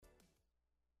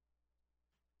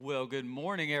Well, good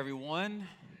morning, everyone.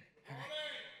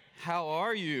 How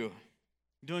are you?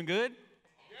 Doing good?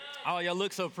 Oh, y'all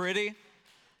look so pretty.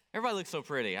 Everybody looks so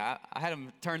pretty. I had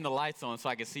them turn the lights on so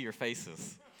I could see your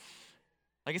faces.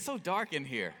 Like, it's so dark in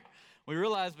here. We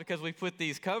realized because we put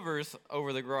these covers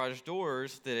over the garage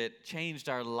doors that it changed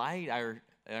our light, our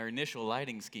initial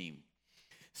lighting scheme.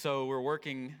 So we're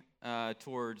working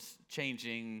towards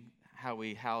changing how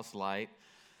we house light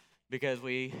because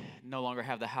we no longer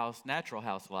have the natural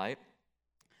house light.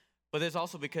 But it's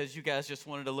also because you guys just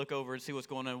wanted to look over and see what's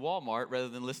going on in Walmart rather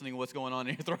than listening to what's going on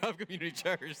in your Thrive Community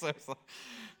Church. So it's like,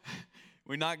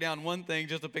 we knock down one thing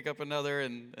just to pick up another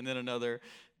and then another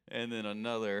and then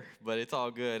another. But it's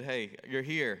all good. Hey, you're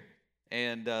here.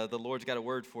 And the Lord's got a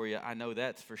word for you. I know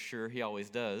that's for sure. He always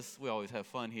does. We always have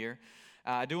fun here.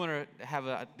 I do want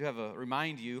to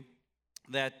remind you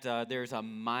that there's a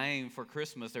mime for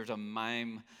Christmas. There's a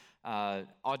mime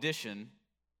audition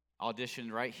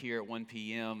right here at 1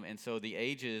 p.m. And so the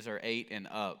ages are 8 and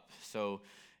up. So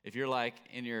if you're like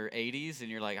in your 80s and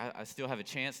you're like, I still have a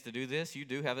chance to do this, you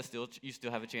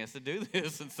still have a chance to do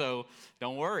this. And so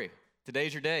don't worry.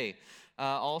 Today's your day.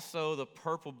 Also, the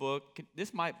Purple Book.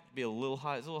 This might be a little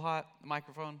hot. Is it a little hot? The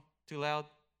microphone? Too loud?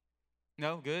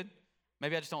 No? Good?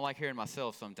 Maybe I just don't like hearing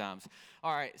myself sometimes.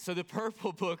 All right. So the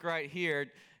Purple Book right here,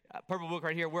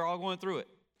 we're all going through it.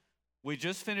 We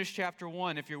just finished chapter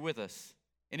 1 if you're with us.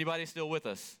 Anybody still with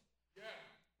us? Yeah.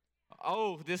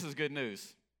 Oh, this is good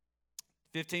news.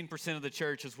 15% of the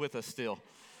church is with us still.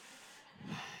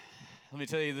 Let me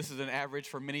tell you, this is an average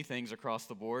for many things across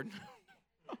the board.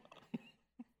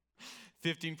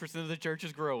 15% of the church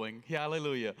is growing.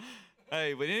 Hallelujah.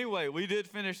 Hey, but anyway, we did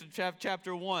finish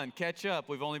chapter 1. Catch up.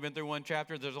 We've only been through one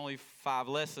chapter. There's only 4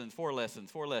 lessons.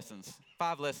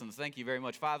 5 lessons. Thank you very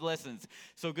much. 5 lessons.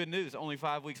 So good news. Only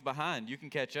 5 weeks behind. You can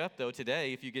catch up, though,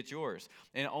 today if you get yours.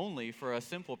 And only for a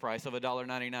simple price of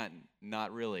 $1.99.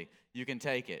 Not really. You can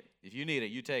take it. If you need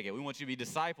it, you take it. We want you to be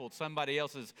discipled. Somebody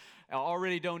else is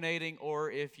already donating, or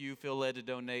if you feel led to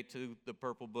donate to the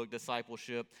Purple Book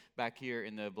Discipleship back here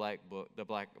in the black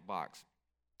box.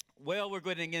 Well,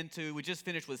 we just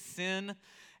finished with sin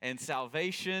and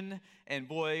salvation, and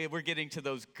boy, we're getting to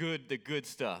the good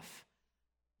stuff.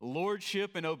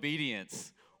 Lordship and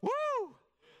obedience. Woo!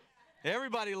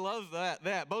 Everybody loves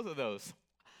that, both of those.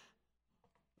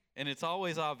 And it's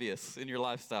always obvious in your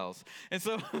lifestyles. And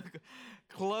so,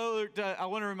 I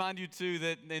want to remind you, too,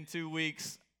 that in 2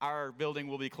 weeks, our building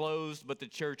will be closed, but the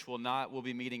church will not. We'll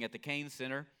be meeting at the Cain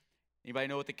Center. Anybody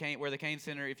know where the Cain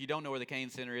Center, if you don't know where the Cain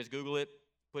Center is, Google it.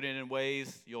 Put it in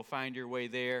Waze. You'll find your way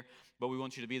there. But we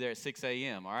want you to be there at 6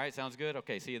 a.m. All right? Sounds good?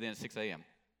 Okay, see you then at 6 a.m.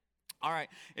 All right.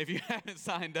 If you haven't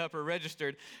signed up or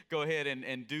registered, go ahead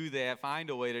and do that. Find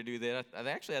a way to do that.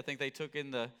 Actually, I think they took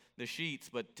in the sheets.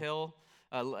 But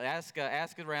ask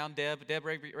around Deb. Deb,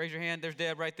 raise your hand. There's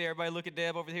Deb right there. Everybody look at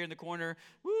Deb over here in the corner.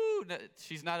 Woo!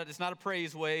 It's not a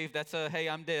praise wave. That's a, hey,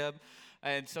 I'm Deb.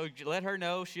 And so let her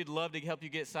know. She'd love to help you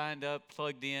get signed up,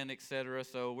 plugged in, etc.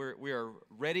 So we are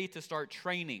ready to start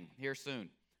training here soon.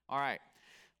 All right.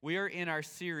 We are in our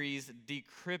series,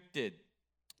 Decrypted.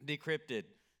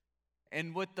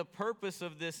 And what the purpose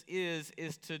of this is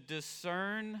to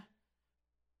discern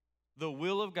the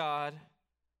will of God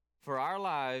for our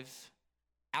lives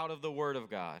out of the Word of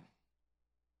God.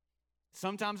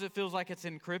 Sometimes it feels like it's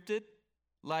encrypted,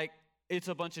 like it's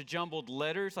a bunch of jumbled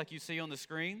letters like you see on the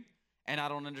screen. And I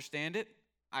don't understand it.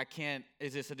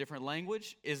 Is this a different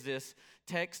language? Is this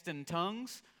text and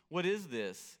tongues? What is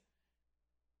this?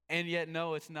 And yet,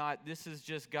 no, it's not. This is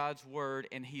just God's word,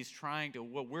 and he's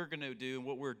what we're going to do and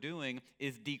what we're doing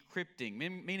is decrypting,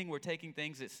 meaning we're taking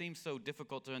things that seem so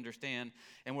difficult to understand,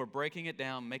 and we're breaking it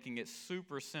down, making it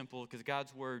super simple, because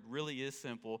God's word really is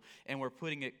simple, and we're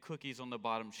putting it cookies on the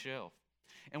bottom shelf.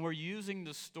 And we're using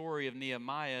the story of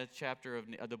Nehemiah, chapter of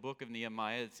the book of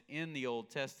Nehemiah. It's in the Old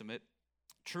Testament.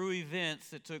 True events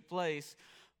that took place,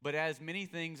 but as many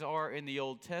things are in the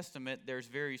Old Testament, there's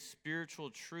very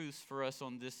spiritual truths for us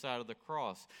on this side of the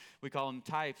cross. We call them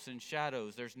types and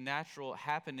shadows. There's natural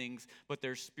happenings, but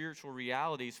there's spiritual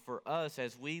realities for us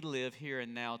as we live here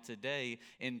and now today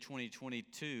in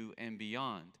 2022 and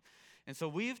beyond. And so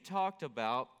we've talked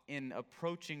about in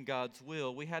approaching God's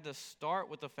will, we had to start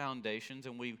with the foundations,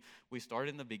 and we started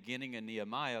in the beginning in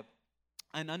Nehemiah,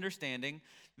 and understanding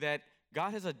that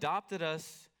God has adopted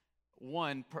us,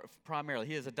 primarily,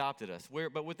 he has adopted us.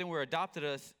 But within we're adopted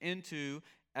us into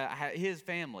his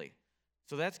family.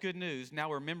 So that's good news. Now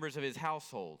we're members of his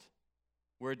household.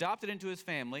 We're adopted into his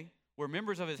family. We're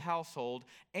members of his household.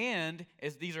 And,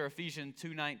 as these are Ephesians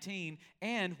 2:19,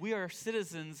 and we are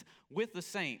citizens with the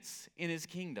saints in his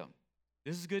kingdom.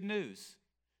 This is good news.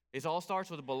 It all starts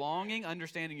with belonging,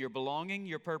 understanding your belonging,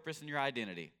 your purpose, and your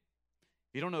identity.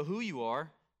 If you don't know who you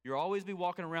are, you'll always be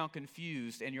walking around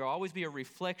confused, and you'll always be a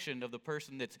reflection of the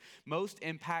person that's most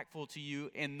impactful to you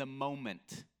in the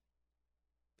moment.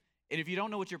 And if you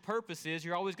don't know what your purpose is,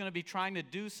 you're always going to be trying to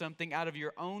do something out of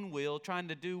your own will, trying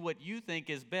to do what you think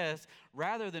is best,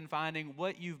 rather than finding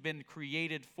what you've been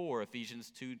created for,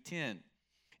 Ephesians 2:10.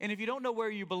 And if you don't know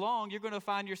where you belong, you're going to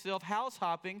find yourself house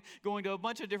hopping, going to a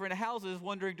bunch of different houses,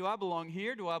 wondering, do I belong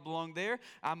here? Do I belong there?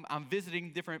 I'm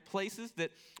visiting different places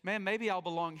that, man, maybe I'll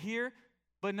belong here,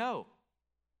 but no.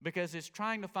 Because it's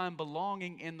trying to find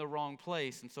belonging in the wrong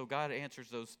place. And so God answers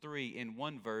those three in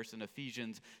one verse in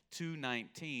Ephesians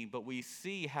 2:19. But we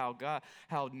see how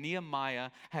Nehemiah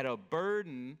had a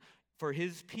burden for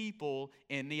his people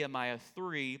in Nehemiah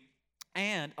 3,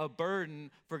 and a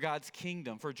burden for God's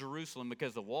kingdom, for Jerusalem,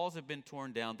 because the walls had been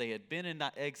torn down. They had been in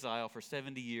exile for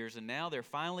 70 years, and now they're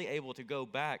finally able to go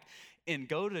back and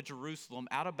go to Jerusalem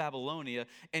out of Babylonia,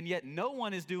 and yet no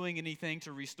one is doing anything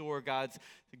to restore God's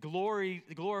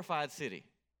glorified city.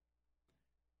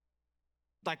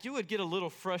 Like, you would get a little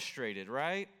frustrated,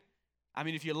 right? I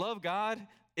mean, if you love God,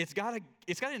 it's got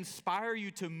to inspire you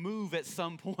to move at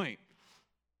some point.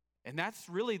 And that's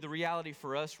really the reality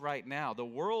for us right now. The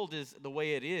world is the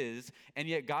way it is, and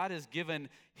yet God has given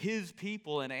his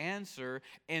people an answer,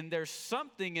 and there's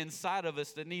something inside of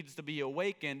us that needs to be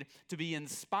awakened, to be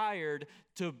inspired,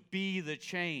 to be the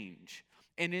change.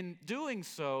 And in doing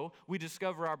so, we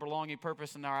discover our belonging,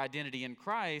 purpose, and our identity in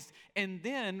Christ, and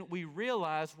then we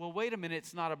realize, well, wait a minute,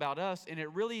 it's not about us, and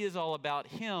it really is all about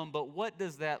him, but what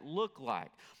does that look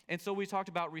like? And so we talked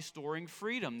about restoring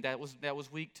freedom. That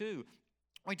was week 2.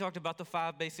 We talked about the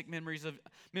 5 basic ministries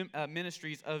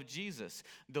of Jesus: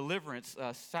 deliverance,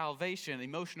 salvation,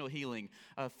 emotional healing,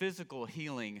 physical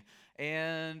healing,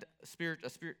 and spirit.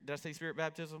 Did I say spirit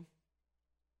baptism?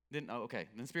 Then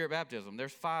spirit baptism.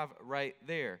 There's 5 right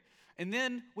there. And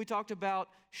then we talked about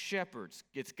shepherds.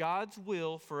 It's God's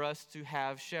will for us to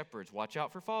have shepherds. Watch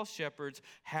out for false shepherds.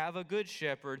 Have a good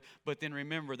shepherd, but then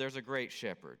remember, there's a great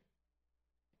shepherd.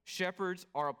 Shepherds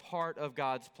are a part of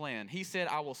God's plan. He said,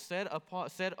 I will set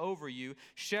over you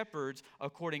shepherds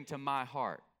according to my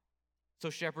heart. So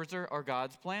shepherds are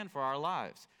God's plan for our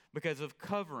lives because of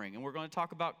covering. And we're going to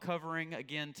talk about covering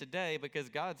again today because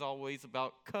God's always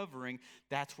about covering.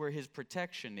 That's where his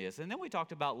protection is. And then we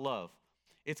talked about love.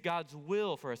 It's God's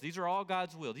will for us. These are all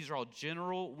God's will. These are all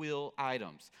general will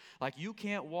items. Like, you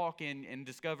can't walk in and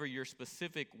discover your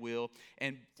specific will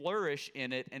and flourish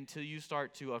in it until you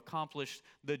start to accomplish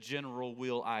the general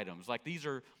will items. Like, these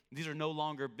are no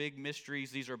longer big mysteries.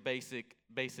 These are basic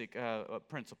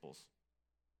principles.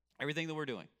 Everything that we're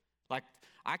doing. Like,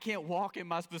 I can't walk in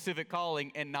my specific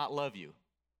calling and not love you.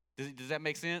 Does that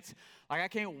make sense? Like, I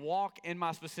can't walk in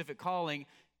my specific calling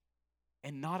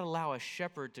and not allow a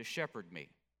shepherd to shepherd me.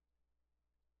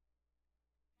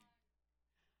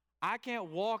 I can't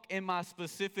walk in my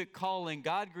specific calling,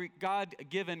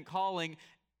 God-given calling,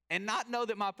 and not know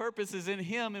that my purpose is in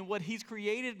him and what he's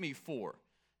created me for,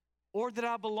 or that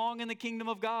I belong in the kingdom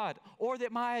of God, or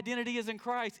that my identity is in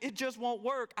Christ. It just won't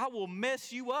work. I will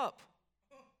mess you up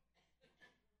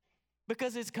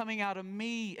because it's coming out of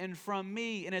me and from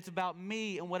me, and it's about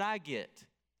me and what I get,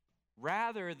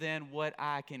 rather than what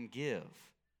I can give.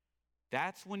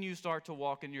 That's when you start to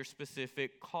walk in your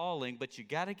specific calling, but you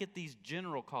got to get these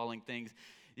general calling things.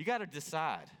 You got to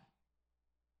decide,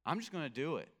 I'm just going to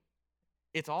do it.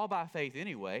 It's all by faith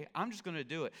anyway. I'm just going to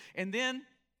do it. And then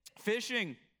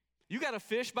fishing. You got to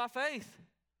fish by faith.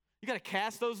 You got to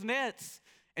cast those nets,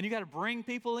 and you got to bring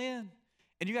people in,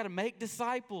 and you got to make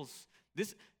disciples.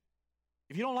 If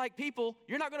you don't like people,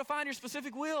 you're not going to find your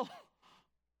specific will.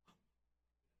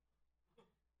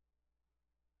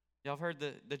 Y'all have heard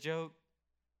the joke?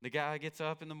 The guy gets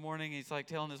up in the morning, he's like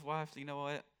telling his wife, you know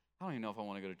what? I don't even know if I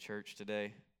want to go to church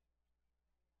today.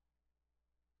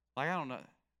 Like, I don't know.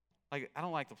 Like, I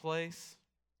don't like the place.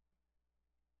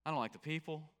 I don't like the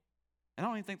people. And I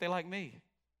don't even think they like me.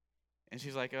 And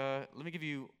she's like, let me give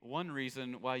you one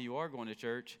reason why you are going to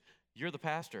church. You're the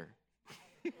pastor.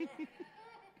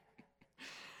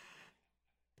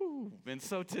 And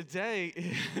so today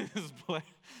is,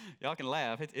 y'all can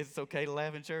laugh. It's okay to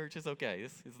laugh in church. It's okay.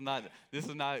 This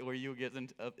is not where you get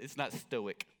into. It's not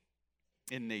stoic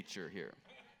in nature here.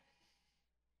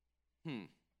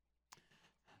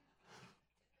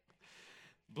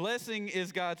 Blessing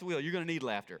is God's will. You're going to need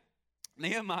laughter.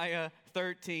 Nehemiah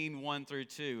 13,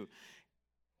 1-2.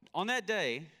 On that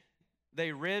day,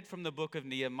 they read from the book of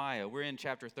Nehemiah. We're in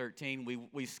chapter 13.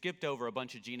 We skipped over a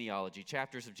bunch of genealogy,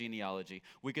 chapters of genealogy.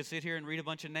 We could sit here and read a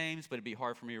bunch of names, but it'd be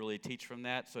hard for me to really teach from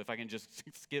that. So if I can just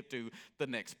skip to the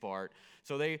next part.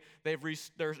 So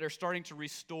they're starting to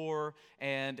restore,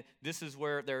 and this is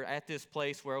where they're at this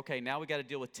place where, okay, now we got to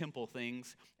deal with temple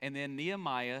things. And then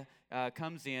Nehemiah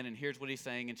comes in, and here's what he's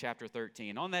saying in chapter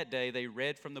 13. On that day, they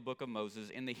read from the book of Moses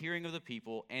in the hearing of the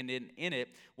people, and in it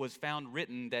was found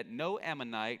written that no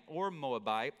Ammonite or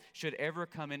Moabite should ever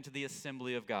come into the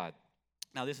assembly of God.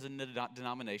 Now, this is a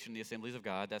denomination, the Assemblies of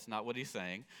God. That's not what he's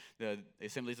saying. The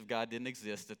Assemblies of God didn't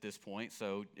exist at this point,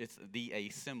 so it's the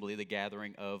assembly, the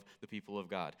gathering of the people of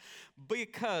God.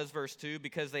 Because, verse 2,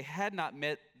 because they had not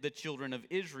met the children of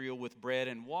Israel with bread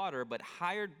and water, but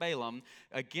hired Balaam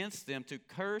against them to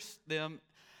curse them.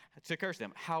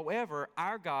 However,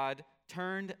 our God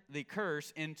turned the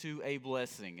curse into a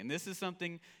blessing. And this is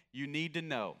something you need to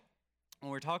know. When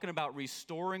we're talking about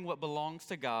restoring what belongs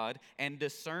to God and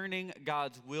discerning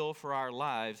God's will for our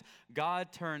lives,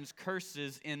 God turns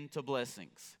curses into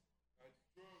blessings.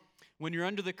 When you're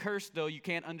under the curse, though, you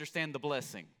can't understand the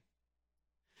blessing.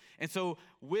 And so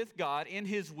with God, in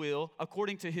his will,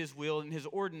 according to his will and his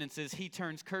ordinances, he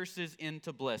turns curses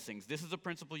into blessings. This is a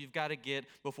principle you've got to get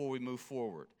before we move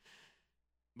forward.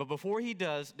 But before he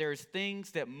does, there's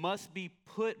things that must be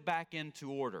put back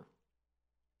into order.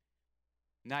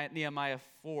 Nehemiah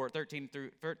 13,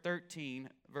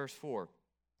 verse 4.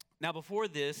 Now before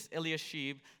this,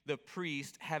 Eliashib, the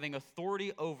priest, having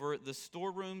authority over the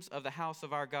storerooms of the house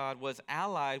of our God, was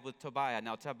allied with Tobiah.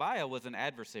 Now Tobiah was an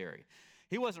adversary.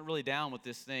 He wasn't really down with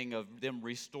this thing of them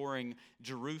restoring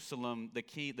Jerusalem,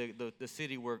 the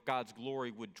city where God's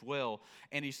glory would dwell.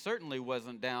 And he certainly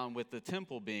wasn't down with the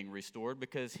temple being restored,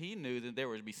 because he knew that there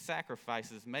would be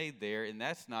sacrifices made there, and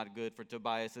that's not good for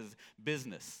Tobias's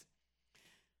business.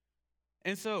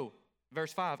 And so,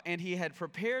 verse 5, and he had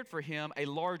prepared for him a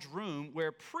large room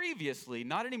where previously,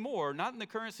 not anymore, not in the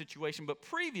current situation, but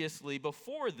previously,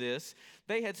 before this,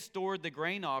 they had stored the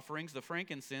grain offerings, the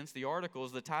frankincense, the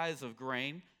articles, the tithes of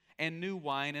grain, and new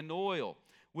wine and oil,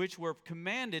 which were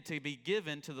commanded to be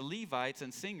given to the Levites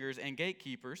and singers and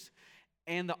gatekeepers,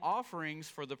 and the offerings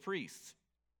for the priests.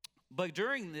 But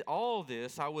during all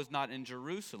this, I was not in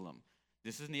Jerusalem.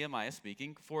 This is Nehemiah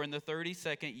speaking. For in the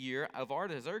 32nd year of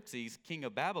Artaxerxes, king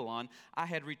of Babylon, I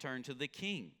had returned to the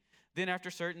king. Then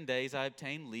after certain days, I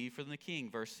obtained leave from the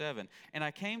king. Verse 7. And I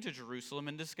came to Jerusalem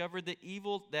and discovered the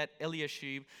evil that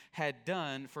Eliashib had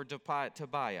done for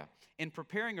Tobiah in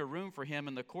preparing a room for him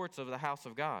in the courts of the house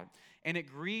of God. And it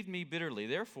grieved me bitterly.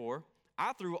 Therefore,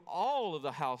 I threw all of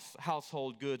the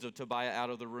household goods of Tobiah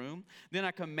out of the room. Then I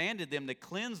commanded them to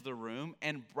cleanse the room,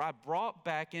 and I brought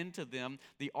back into them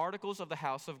the articles of the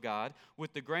house of God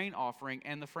with the grain offering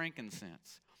and the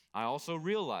frankincense. I also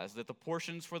realized that the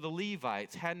portions for the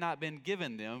Levites had not been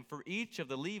given them, for each of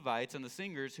the Levites and the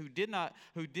singers who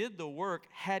did the work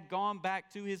had gone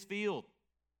back to his field.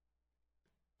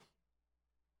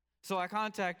 So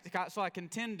I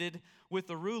contended with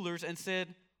the rulers and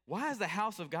said, why is the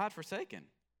house of God forsaken?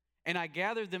 And I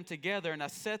gathered them together and I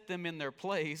set them in their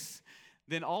place.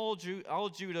 Then all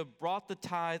Judah brought the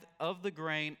tithe of the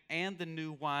grain and the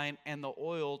new wine and the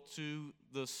oil to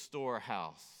the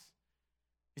storehouse.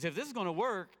 He said, if this is going to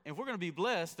work, if we're going to be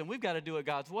blessed, then we've got to do it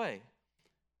God's way.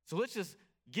 So let's just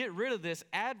get rid of this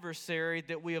adversary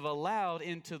that we have allowed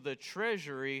into the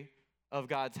treasury of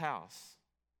God's house.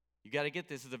 You got to get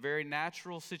this. It's a very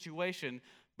natural situation,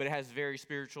 but it has very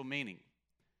spiritual meaning.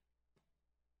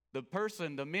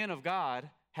 The men of God,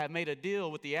 have made a deal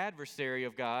with the adversary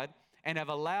of God and have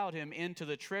allowed him into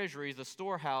the treasuries, the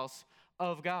storehouse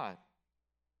of God.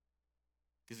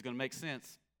 This is going to make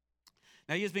sense.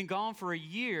 Now, he has been gone for a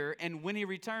year, and when he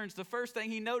returns, the first thing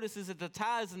he notices is that the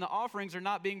tithes and the offerings are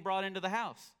not being brought into the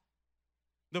house.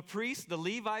 The priests, the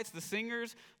Levites, the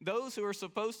singers, those who are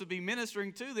supposed to be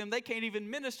ministering to them, they can't even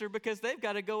minister because they've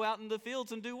got to go out in the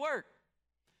fields and do work.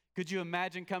 Could you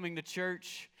imagine coming to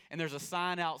church and there's a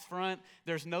sign out front,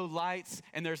 there's no lights,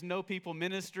 and there's no people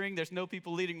ministering, there's no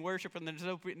people leading worship, and there's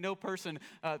no person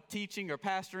teaching or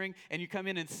pastoring, and you come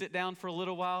in and sit down for a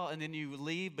little while, and then you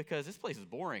leave because this place is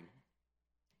boring.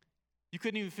 You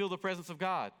couldn't even feel the presence of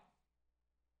God.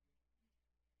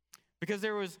 Because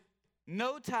there was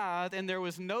no tithe, and there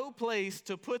was no place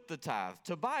to put the tithe.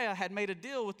 Tobiah had made a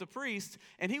deal with the priest,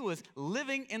 and he was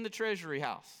living in the treasury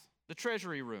house, the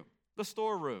treasury room, the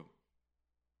storeroom.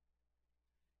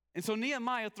 And so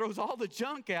Nehemiah throws all the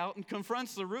junk out and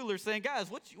confronts the ruler, saying,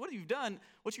 guys, what you've done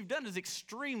is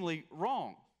extremely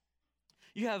wrong.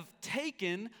 You have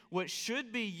taken what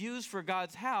should be used for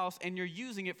God's house, and you're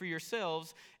using it for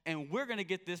yourselves, and we're going to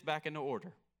get this back into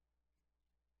order.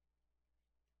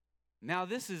 Now,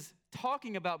 this is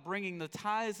talking about bringing the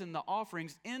tithes and the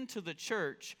offerings into the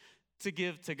church to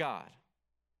give to God.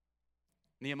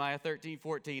 Nehemiah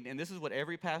 13:14, and this is what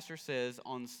every pastor says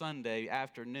on Sunday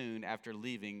afternoon after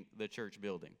leaving the church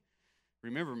building.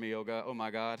 Remember me, oh God, oh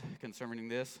my God, concerning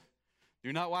this.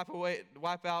 Do not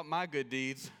wipe out my good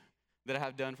deeds that I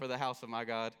have done for the house of my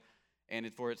God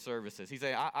and for its services. He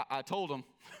said, I told them.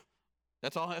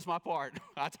 That's all. That's my part.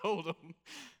 I told them.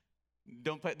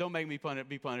 Don't make me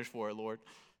be punished for it, Lord.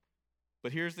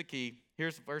 But here's the key.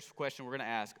 Here's the first question we're going to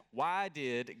ask. Why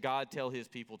did God tell his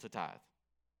people to tithe?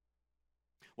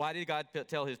 Why did God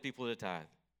tell his people to tithe?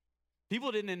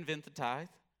 People didn't invent the tithe.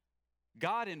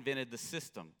 God invented the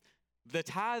system. The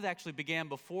tithe actually began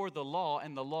before the law,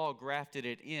 and the law grafted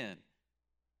it in.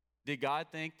 Did God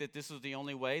think that this was the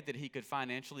only way that he could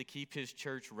financially keep his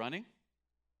church running?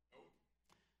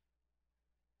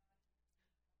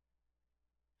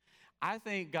 I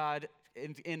think God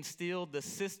instilled the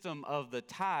system of the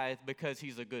tithe because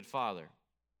he's a good father.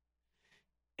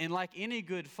 And like any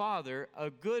good father,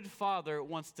 a good father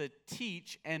wants to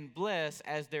teach and bless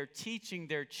as they're teaching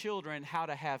their children how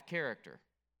to have character.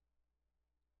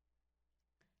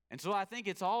 And so I think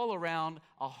it's all around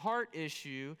a heart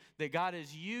issue that God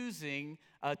is using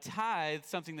a tithe,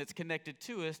 something that's connected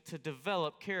to us, to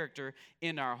develop character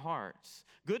in our hearts.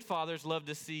 Good fathers love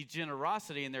to see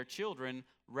generosity in their children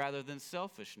rather than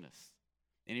selfishness.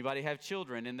 Anybody have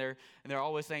children and they're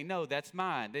always saying, "No, that's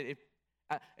mine."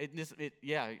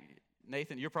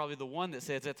 Nathan, you're probably the one that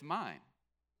says that's mine.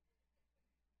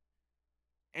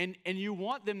 And you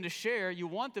want them to share, you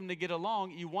want them to get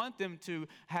along, you want them to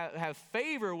have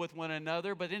favor with one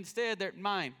another, but instead they're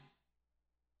mine.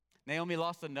 Naomi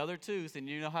lost another tooth, and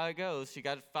you know how it goes. She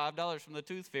got $5 from the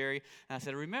tooth fairy, and I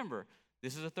said, remember,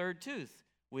 this is a third tooth.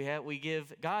 We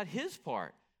give God his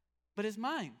part, but it's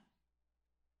mine.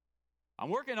 I'm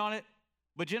working on it,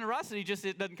 but generosity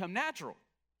it doesn't come natural.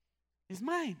 It's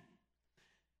mine.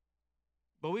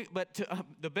 But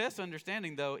the best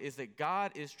understanding, though, is that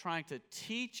God is trying to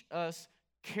teach us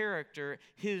character,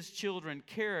 his children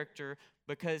character,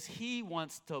 because he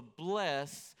wants to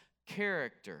bless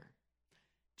character.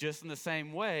 Just in the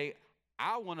same way,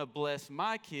 I want to bless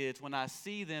my kids when I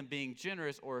see them being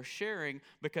generous or sharing,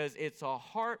 because it's a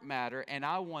heart matter, and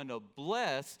I want to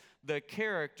bless the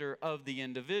character of the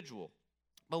individual.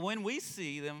 But when we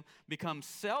see them become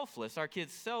selfless, our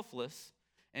kids selfless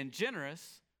and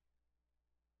generous,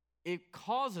 it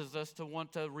causes us to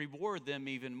want to reward them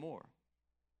even more.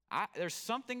 There's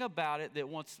something about it that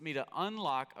wants me to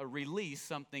unlock or release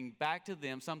something back to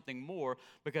them, something more,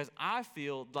 because I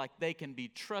feel like they can be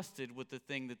trusted with the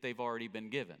thing that they've already been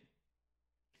given.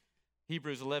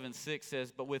 Hebrews 11:6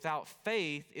 says, "But without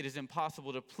faith it is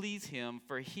impossible to please him,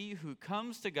 for he who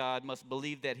comes to God must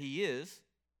believe that he is."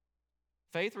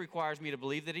 Faith requires me to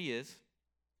believe that he is,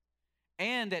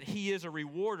 and that he is a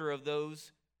rewarder of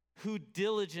those who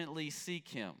diligently seek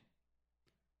him.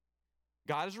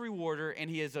 God is a rewarder, and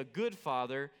he is a good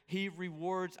father. He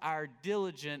rewards our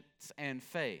diligence and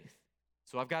faith.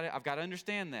 So I've got to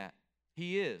understand that.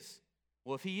 He is.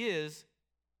 Well, if he is,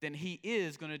 then he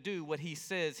is going to do what he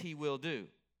says he will do.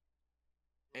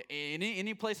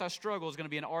 Any place I struggle is going to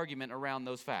be an argument around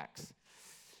those facts.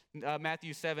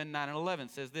 Matthew 7:9-11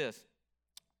 says this,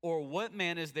 "Or what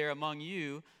man is there among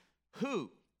you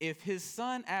who, if his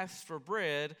son asks for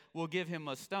bread, will give him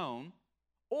a stone?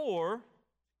 Or,"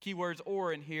 keywords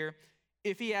 "or" in here,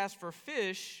 "if he asks for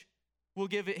fish, he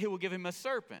will give him a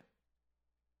serpent."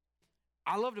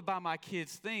 I love to buy my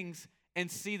kids things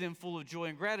and see them full of joy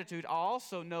and gratitude. I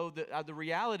also know that the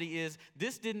reality is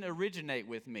this didn't originate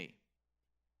with me.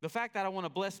 The fact that I want to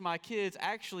bless my kids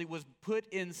actually was put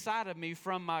inside of me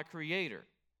from my Creator.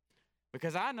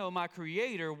 Because I know my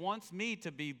Creator wants me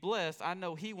to be blessed. I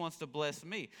know he wants to bless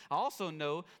me. I also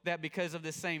know that because of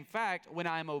the same fact, when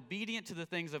I am obedient to the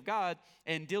things of God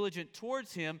and diligent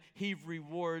towards him, he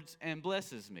rewards and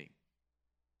blesses me.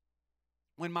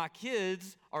 When my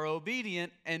kids are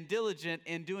obedient and diligent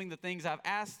in doing the things I've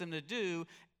asked them to do,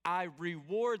 I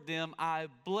reward them, I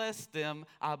bless them,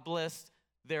 I bless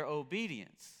their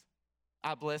obedience.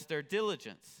 I bless their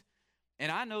diligence.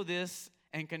 And I know this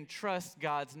and can trust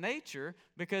God's nature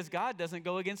because God doesn't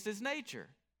go against his nature.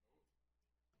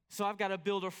 So I've got to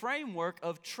build a framework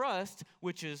of trust,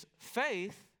 which is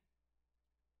faith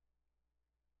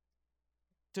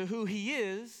to who he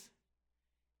is,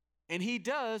 and he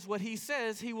does what he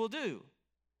says he will do.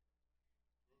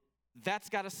 That's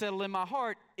got to settle in my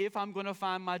heart if I'm going to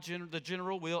find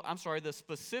the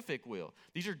specific will.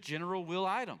 These are general will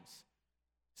items.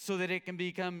 so that it can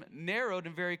become narrowed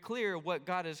and very clear what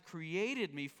God has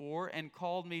created me for and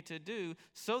called me to do,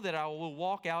 so that I will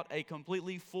walk out a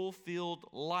completely fulfilled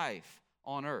life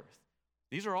on earth.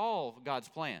 These are all God's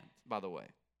plans, by the way.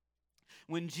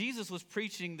 When Jesus was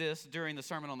preaching this during the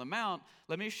Sermon on the Mount,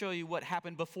 let me show you what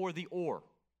happened before the or.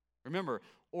 Remember,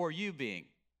 or you being,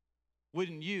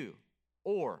 wouldn't you,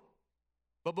 or.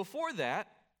 But before that,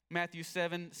 Matthew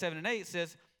 7:7-8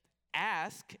 says,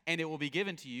 ask, and it will be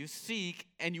given to you. Seek,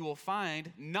 and you will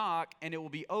find. Knock, and it will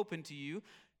be open to you.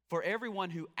 For everyone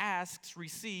who asks,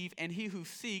 receive, and he who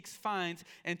seeks, finds.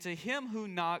 And to him who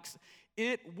knocks,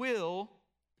 it will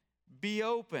be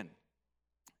open.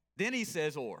 Then he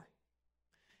says, or.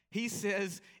 He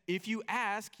says, if you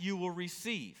ask, you will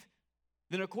receive.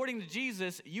 Then according to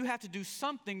Jesus, you have to do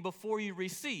something before you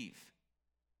receive.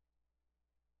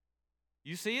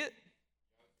 You see it?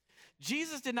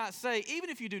 Jesus did not say, even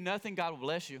if you do nothing, God will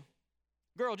bless you.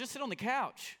 Girl, just sit on the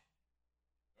couch.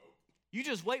 Nope. You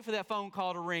just wait for that phone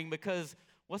call to ring, because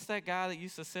what's that guy that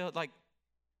used to sell, there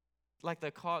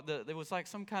was like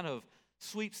some kind of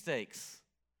sweepstakes.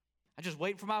 I just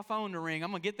wait for my phone to ring.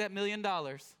 I'm going to get that $1 million.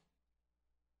 What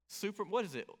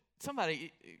is it?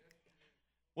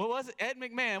 What was it? Ed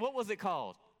McMahon, what was it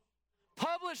called?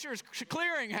 Publishers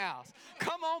Clearinghouse.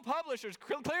 Come on, Publishers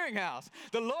Clearinghouse.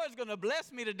 The Lord's going to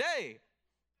bless me today.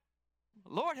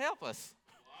 Lord, help us.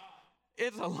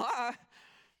 It's a lie.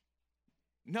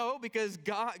 No, because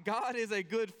God is a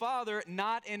good father,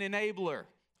 not an enabler.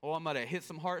 Oh, I'm going to hit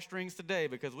some heartstrings today,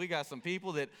 because we got some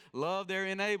people that love their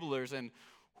enablers, and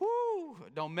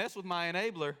don't mess with my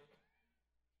enabler.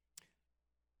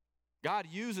 God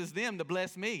uses them to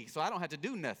bless me, so I don't have to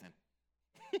do nothing.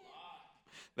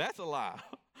 That's a lie.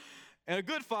 And a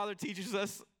good father teaches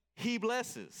us he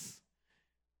blesses.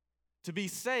 To be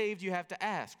saved, you have to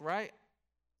ask, right?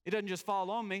 It doesn't just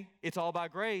fall on me. It's all by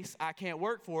grace. I can't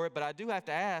work for it, but I do have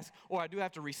to ask, or I do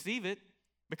have to receive it,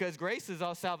 because grace is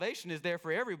all, salvation is there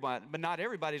for everybody, but not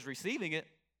everybody's receiving it.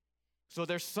 So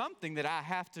there's something that I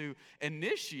have to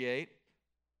initiate.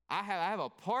 I have a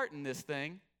part in this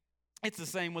thing. It's the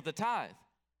same with the tithe.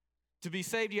 To be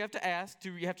saved, you have to ask,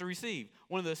 you have to receive.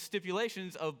 One of the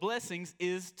stipulations of blessings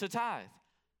is to tithe.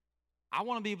 I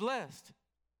want to be blessed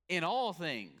in all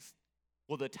things.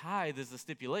 Well, the tithe is the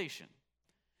stipulation.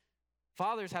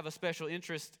 Fathers have a special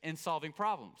interest in solving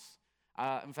problems.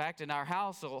 In fact, in our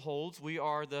households, we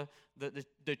are the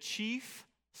chief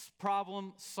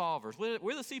problem solvers.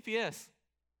 We're the CPS.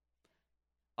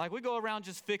 Like, we go around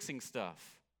just fixing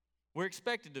stuff. We're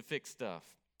expected to fix stuff.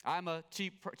 I'm a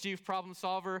chief problem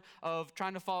solver of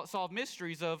trying to solve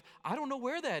mysteries of, I don't know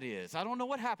where that is. I don't know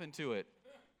what happened to it.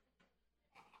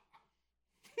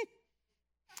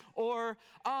 Or,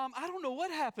 I don't know what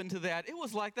happened to that. It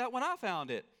was like that when I found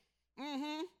it.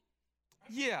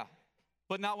 Yeah,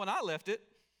 but not when I left it.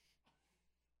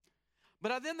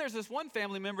 But then there's this one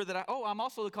family member that I'm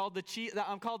also called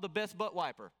I'm called the best butt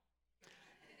wiper.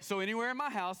 So anywhere in my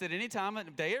house, at any time,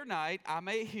 day or night, I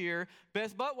may hear,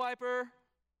 best butt wiper.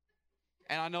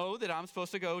 And I know that I'm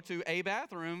supposed to go to a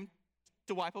bathroom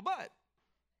to wipe a butt.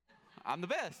 I'm the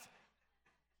best.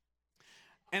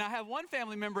 And I have one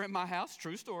family member in my house,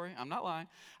 true story, I'm not lying.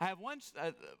 I have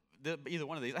either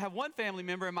one of these. I have one family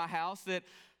member in my house that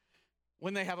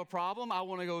when they have a problem, I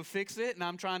want to go fix it, and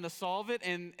I'm trying to solve it,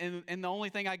 and the only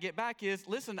thing I get back is,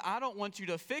 listen, I don't want you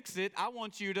to fix it. I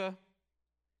want you to,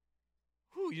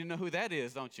 you know who that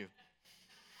is, don't you?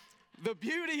 The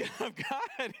beauty of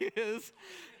God is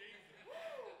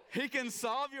He can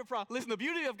solve your problem. Listen, the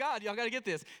beauty of God, y'all got to get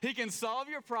this. He can solve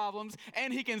your problems,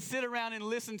 and He can sit around and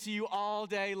listen to you all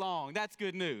day long. That's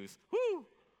good news. Woo!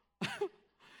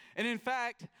 And in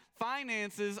fact,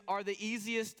 finances are the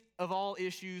easiest of all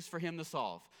issues for Him to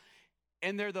solve.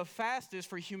 And they're the fastest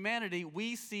for humanity.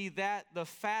 We see that the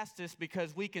fastest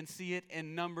because we can see it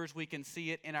in numbers. We can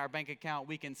see it in our bank account.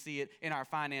 We can see it in our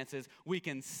finances. We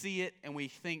can see it, and we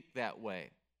think that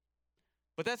way.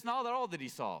 But that's not all that He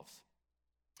solves.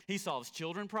 He solves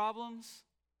children problems.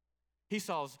 He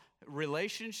solves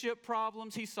relationship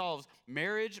problems. He solves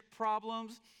marriage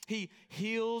problems. He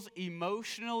heals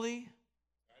emotionally.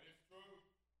 That is true.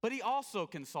 But He also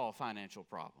can solve financial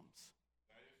problems.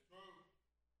 That is true.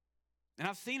 And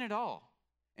I've seen it all.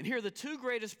 And here are the two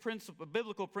greatest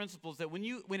biblical principles that when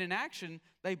in action,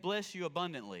 they bless you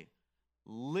abundantly.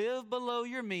 Live below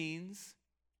your means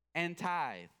and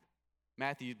tithe.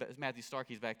 Matthew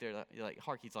Starkey's back there,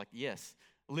 Harkey's like, yes.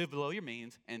 Live below your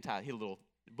means and tithe. He's a little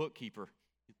bookkeeper.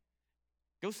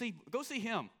 Go see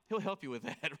him. He'll help you with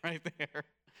that right there.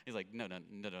 He's like, no.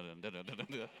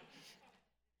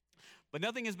 But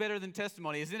nothing is better than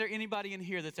testimony. Is there anybody in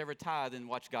here that's ever tithed and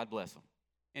watched God bless them?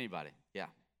 Anybody? Yeah.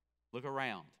 Look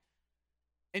around.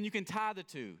 And you can tie the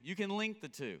two. You can link the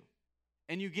two.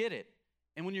 And you get it.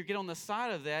 And when you get on the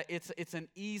side of that, it's an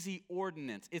easy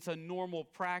ordinance. It's a normal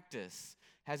practice.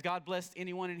 Has God blessed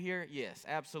anyone in here? Yes,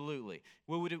 absolutely.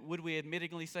 Would we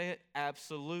admittedly say it?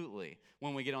 Absolutely,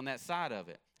 when we get on that side of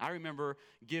it. I remember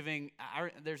giving,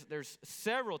 there's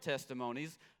several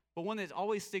testimonies, but one that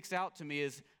always sticks out to me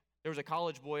is there was a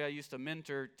college boy I used to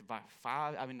mentor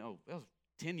about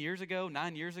 10 years ago,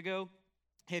 9 years ago.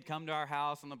 He'd come to our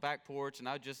house on the back porch, and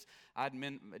I'd just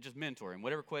mentor him.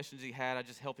 Whatever questions he had, I'd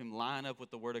just help him line up with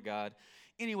the Word of God.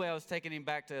 Anyway, I was taking him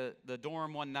back to the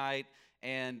dorm one night,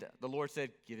 and the Lord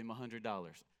said, give him $100.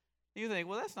 You think,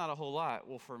 well, that's not a whole lot.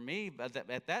 Well, for me,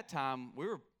 at that time, we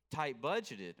were tight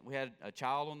budgeted. We had a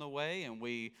child on the way, and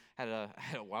I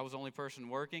was the only person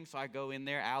working, so I go in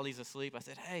there. Allie's asleep. I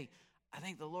said, hey, I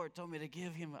think the Lord told me to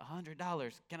give him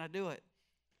 $100. Can I do it?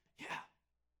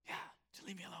 Yeah, just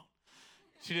leave me alone.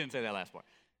 She didn't say that last part.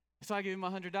 So I gave him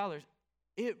 $100.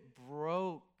 It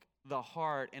broke the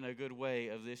heart in a good way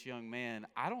of this young man.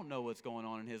 I don't know what's going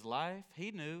on in his life. He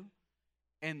knew.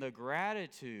 And the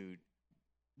gratitude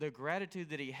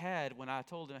that he had when I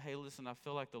told him, hey, listen, I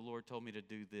feel like the Lord told me to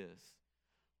do this.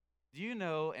 Do you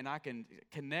know, and I can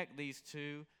connect these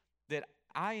two, that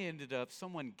I ended up,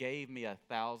 someone gave me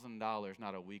 $1,000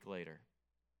 not a week later.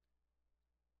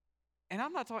 And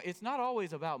I'm not talking, it's not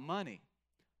always about money.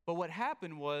 But what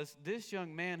happened was this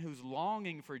young man who's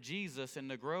longing for Jesus and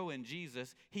to grow in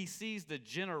Jesus, he sees the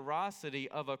generosity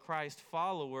of a Christ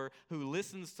follower who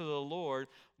listens to the Lord,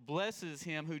 blesses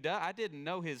him, I didn't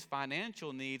know his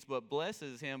financial needs, but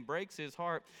blesses him, breaks his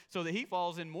heart, so that he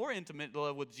falls in more intimate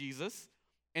love with Jesus.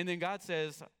 And then God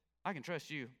says, I can trust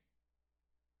you.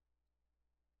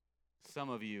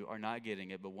 Some of you are not getting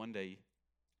it, but one day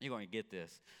you're going to get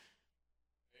this.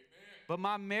 Amen. But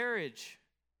my marriage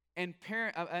and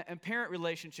parent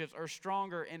relationships are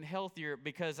stronger and healthier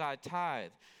because I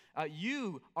tithe.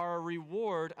 You are a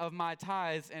reward of my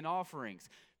tithes and offerings.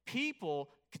 People,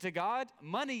 to God,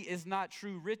 money is not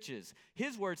true riches.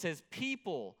 His word says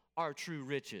people are true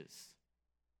riches.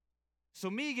 So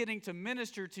me getting to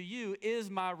minister to you is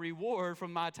my reward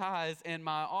from my tithes and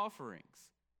my offerings.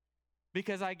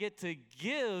 Because I get to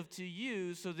give to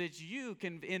you so that you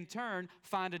can, in turn,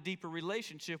 find a deeper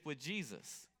relationship with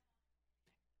Jesus.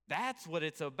 That's what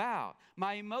it's about.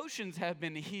 My emotions have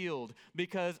been healed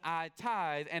because I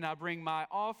tithe and I bring my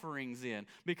offerings in.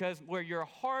 Because where your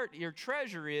heart, your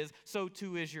treasure is, so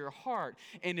too is your heart.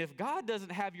 And if God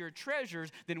doesn't have your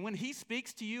treasures, then when he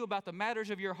speaks to you about the matters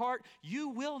of your heart, you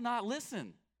will not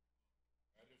listen.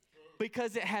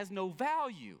 Because it has no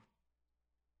value.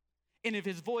 And if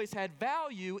his voice had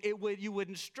value, you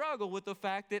wouldn't struggle with the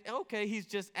fact that, okay, he's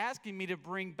just asking me to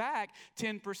bring back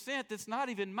 10% that's not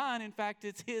even mine. In fact,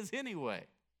 it's his anyway.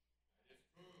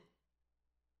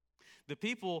 The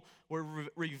people were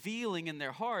revealing in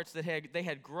their hearts that they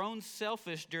had grown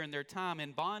selfish during their time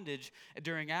in bondage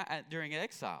during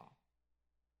exile.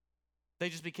 They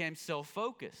just became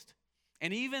self-focused.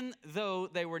 And even though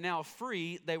they were now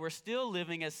free, they were still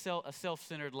living as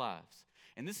self-centered lives.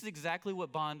 And this is exactly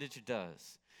what bondage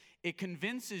does. It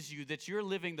convinces you that you're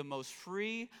living the most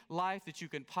free life that you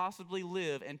can possibly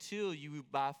live until you,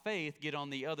 by faith, get on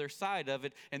the other side of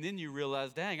it, and then you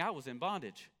realize, dang, I was in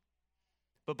bondage.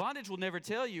 But bondage will never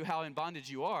tell you how in bondage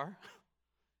you are.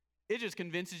 It just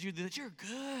convinces you that you're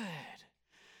good.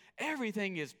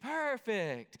 Everything is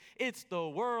perfect. It's the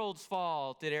world's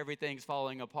fault that everything's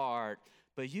falling apart.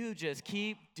 But you just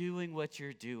keep doing what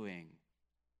you're doing.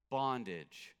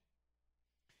 Bondage.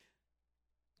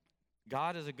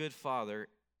 God is a good father,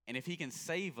 and if he can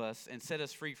save us and set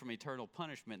us free from eternal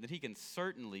punishment, then he can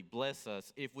certainly bless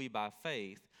us if we, by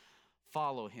faith,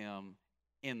 follow him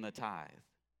in the tithe.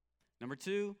 Number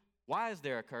 2, why is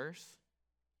there a curse?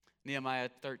 Nehemiah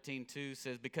 13:2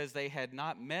 says, because they had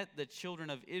not met the children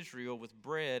of Israel with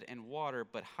bread and water,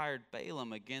 but hired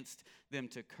Balaam against them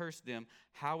to curse them.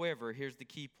 However, here's the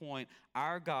key point,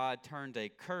 our God turned a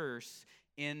curse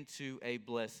into a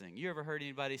blessing. You ever heard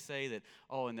anybody say that,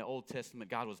 oh, in the Old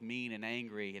Testament, God was mean and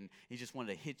angry, and he just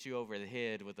wanted to hit you over the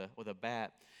head with a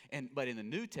bat? But in the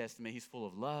New Testament, he's full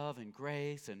of love and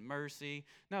grace and mercy.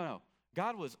 No.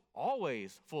 God was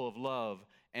always full of love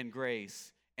and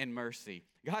grace and mercy.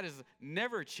 God has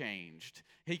never changed.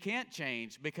 He can't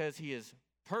change because he is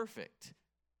perfect.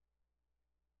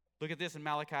 Look at this in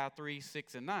Malachi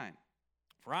 3:6-9.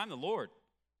 For I'm the Lord.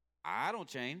 I don't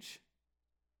change.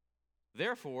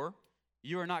 Therefore,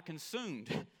 you are not consumed.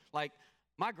 Like,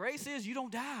 my grace is you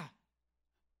don't die.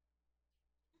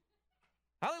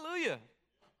 Hallelujah.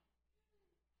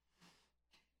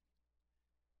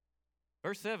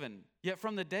 Verse 7, yet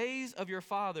from the days of your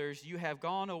fathers you have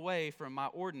gone away from my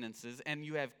ordinances, and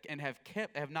you have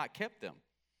not kept them.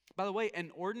 By the way, an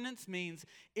ordinance means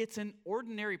it's an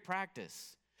ordinary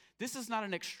practice. This is not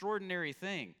an extraordinary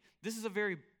thing. This is a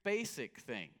very basic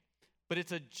thing, but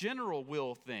it's a general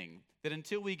will thing that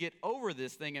until we get over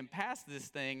this thing and past this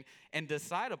thing and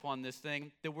decide upon this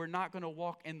thing, that we're not going to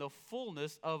walk in the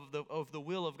fullness of the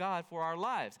will of God for our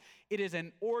lives. It is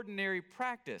an ordinary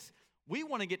practice. We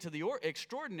want to get to the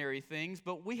extraordinary things,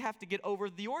 but we have to get over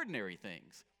the ordinary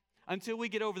things. Until we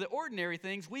get over the ordinary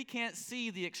things, we can't see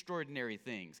the extraordinary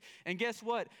things. And guess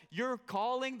what? Your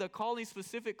calling, the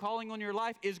specific calling on your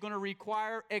life, is going to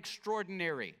require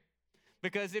extraordinary.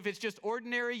 Because if it's just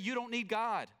ordinary, you don't need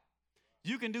God.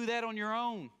 You can do that on your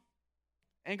own.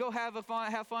 And go have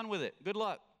fun with it. Good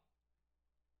luck.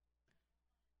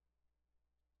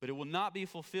 But it will not be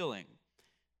fulfilling.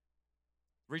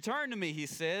 Return to me, he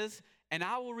says, and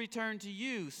I will return to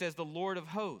you, says the Lord of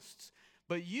hosts.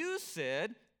 But you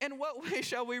said, in what way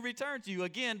shall we return to you?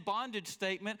 Again, bondage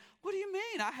statement. What do you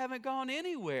mean? I haven't gone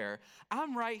anywhere.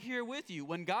 I'm right here with you.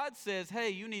 When God says, hey,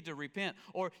 you need to repent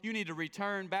or you need to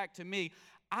return back to me,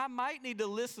 I might need to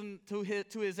listen to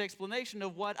his explanation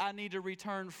of what I need to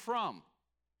return from.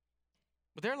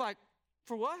 But they're like,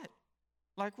 for what?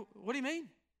 Like, what do you mean?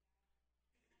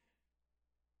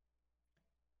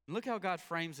 Look how God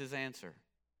frames his answer.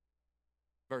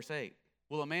 Verse 8,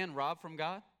 will a man rob from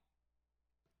God?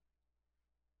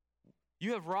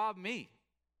 You have robbed me.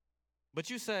 But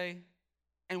you say,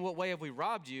 in what way have we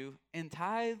robbed you? In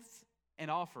tithes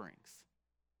and offerings.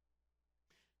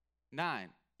 9,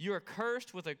 you are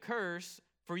cursed with a curse,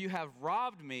 for you have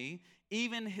robbed me,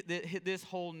 even this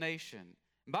whole nation.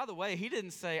 And by the way, he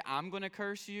didn't say, I'm going to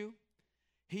curse you.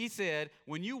 He said,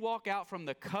 when you walk out from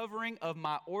the covering of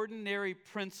my ordinary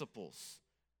principles,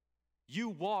 you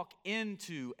walk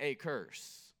into a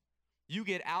curse. You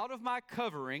get out of my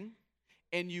covering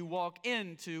and you walk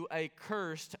into a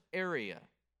cursed area.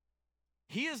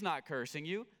 He is not cursing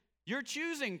you. You're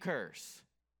choosing curse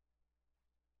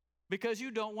because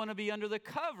you don't want to be under the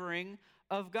covering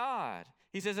of God.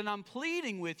 He says, and I'm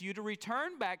pleading with you to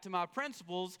return back to my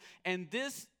principles, and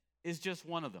this is just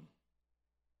one of them.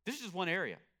 This is just one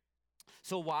area.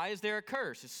 So why is there a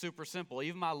curse? It's super simple.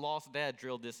 Even my lost dad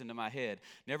drilled this into my head.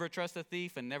 Never trust a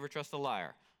thief and never trust a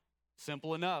liar.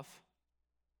 Simple enough.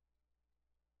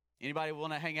 Anybody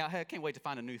want to hang out? Hey, I can't wait to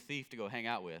find a new thief to go hang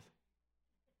out with.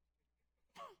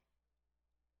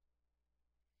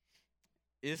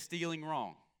 Is stealing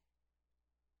wrong?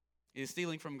 Is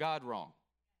stealing from God wrong?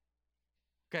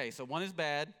 Okay, so one is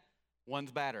bad,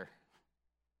 one's badder.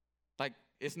 Like,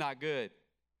 it's not good.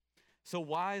 So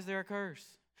why is there a curse?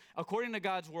 According to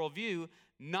God's worldview,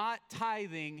 not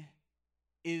tithing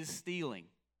is stealing.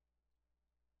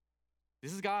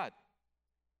 This is God.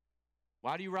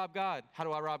 Why do you rob God? How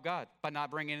do I rob God? By not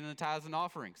bringing in the tithes and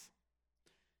offerings.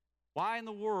 Why in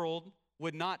the world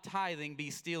would not tithing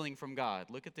be stealing from God?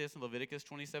 Look at this in Leviticus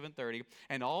 27:30.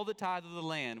 And all the tithe of the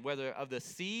land, whether of the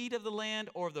seed of the land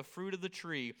or of the fruit of the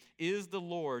tree, is the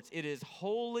Lord's. It is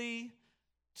holy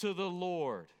to the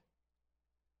Lord.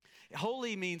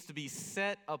 Holy means to be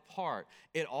set apart.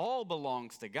 It all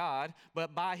belongs to God,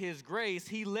 but by his grace,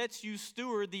 he lets you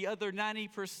steward the other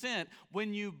 90%.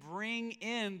 When you bring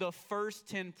in the first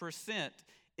 10%,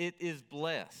 it is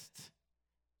blessed.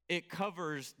 It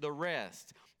covers the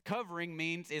rest. Covering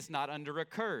means it's not under a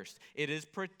curse. It is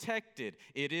protected.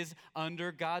 It is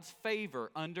under God's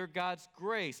favor, under God's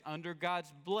grace, under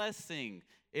God's blessing.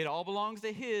 It all belongs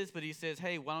to his, but he says,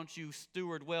 hey, why don't you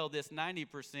steward well this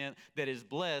 90% that is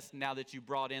blessed now that you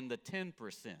brought in the 10%?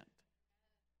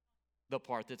 The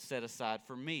part that's set aside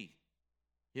for me,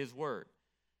 his word.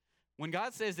 When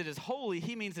God says it is holy,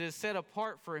 he means it is set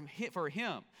apart for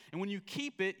him. And when you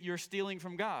keep it, you're stealing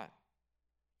from God.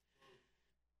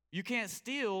 You can't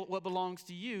steal what belongs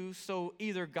to you, so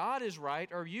either God is right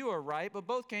or you are right, but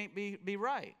both can't be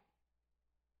right.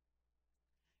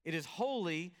 It is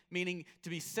holy, meaning to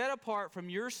be set apart from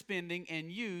your spending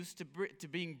and use to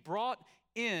being brought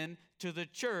in to the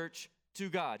church to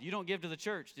God. You don't give to the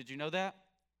church. Did you know that?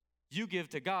 You give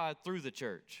to God through the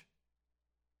church.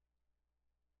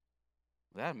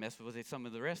 Well, that'll mess with some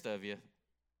of the rest of you.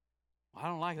 Well, I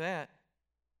don't like that.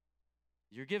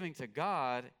 You're giving to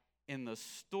God in the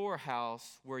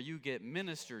storehouse where you get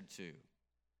ministered to.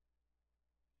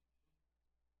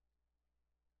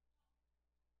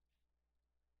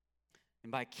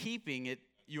 And by keeping it,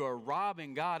 you are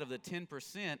robbing God of the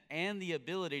 10% and the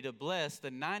ability to bless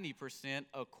the 90%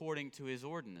 according to his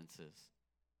ordinances.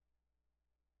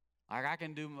 Like I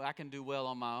can do well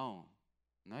on my own.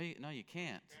 No, you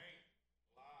can't.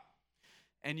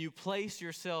 and you place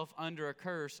yourself under a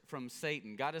curse from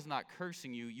Satan. God is not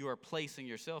cursing you. You are placing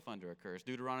yourself under a curse.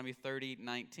 Deuteronomy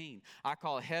 30:19. I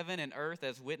call heaven and earth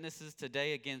as witnesses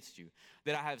today against you,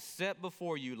 that I have set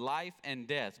before you life and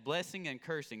death, blessing and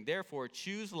cursing. Therefore,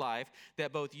 choose life,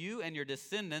 that both you and your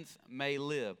descendants may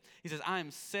live. He says, I am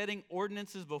setting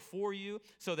ordinances before you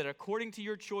so that according to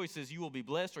your choices, you will be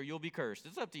blessed or you'll be cursed.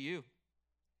 It's up to you.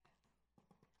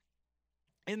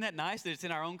 Isn't that nice that it's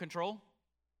in our own control?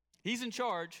 He's in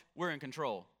charge, we're in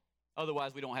control.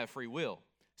 Otherwise, we don't have free will.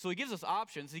 So he gives us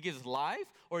options. He gives us life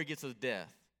or he gives us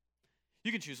death.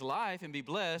 You can choose life and be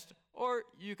blessed, or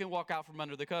you can walk out from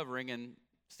under the covering and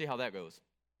see how that goes.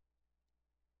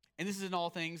 And this is in all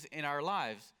things in our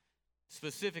lives.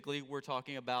 Specifically, we're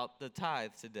talking about the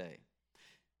tithe today.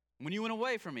 When you went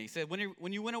away from me, he said,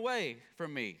 when you went away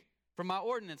from me, from my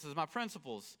ordinances, my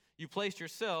principles, you placed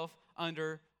yourself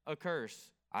under a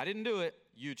curse. I didn't do it,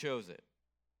 you chose it.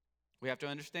 We have to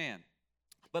understand.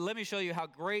 But let me show you how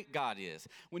great God is.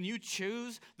 When you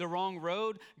choose the wrong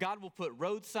road, God will put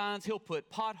road signs. He'll put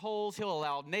potholes. He'll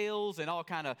allow nails and all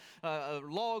kind of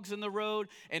logs in the road.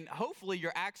 And hopefully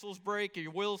your axles break and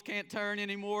your wheels can't turn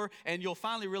anymore. And you'll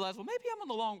finally realize, well, maybe I'm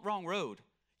on the wrong road.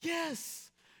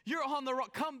 Yes, you're on the wrong.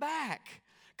 Come back.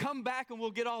 Come back and we'll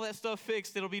get all that stuff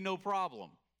fixed. It'll be no problem.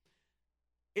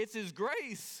 It's His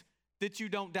grace that you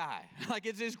don't die. Like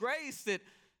it's His grace that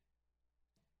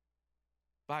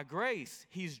by grace,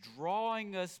 He's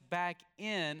drawing us back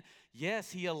in. Yes,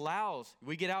 He allows.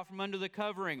 We get out from under the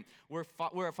covering.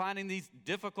 We're finding these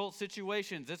difficult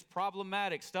situations. It's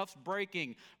problematic. Stuff's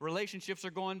breaking. Relationships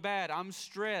are going bad. I'm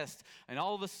stressed. And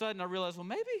all of a sudden, I realize, well,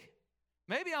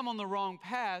 maybe I'm on the wrong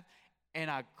path. And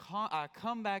I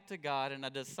come back to God and I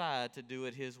decide to do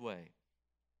it His way.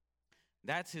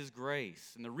 That's His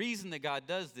grace. And the reason that God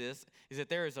does this is that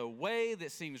there is a way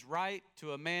that seems right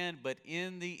to a man, but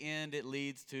in the end it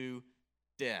leads to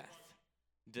death.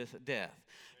 Death.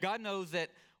 God knows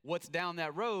that what's down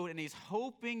that road, and He's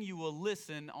hoping you will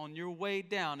listen on your way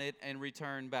down it and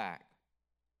return back.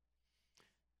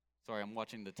 Sorry, I'm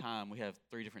watching the time. We have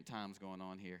 3 different times going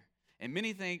on here. And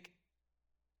many think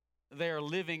they are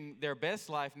living their best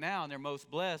life now and they're most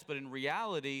blessed, but in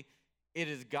reality, it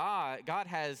is God. God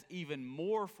has even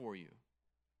more for you.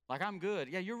 Like, I'm good.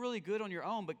 Yeah, you're really good on your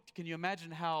own, but can you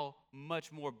imagine how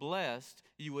much more blessed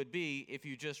you would be if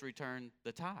you just returned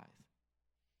the tithe?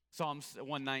 Psalms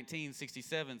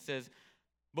 119:67 says,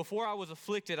 before I was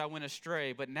afflicted, I went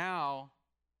astray, but now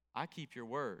I keep your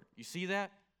word. You see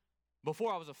that?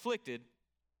 Before I was afflicted,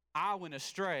 I went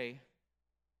astray,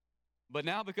 but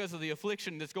now because of the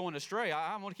affliction that's going astray,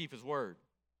 I want to keep His word.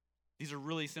 These are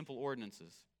really simple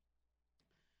ordinances.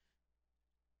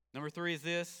 Number 3 is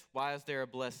this. Why is there a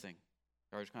blessing?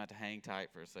 We're just going to have to hang tight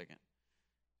for a second.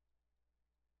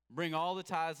 Bring all the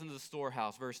tithes into the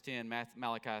storehouse, verse 10,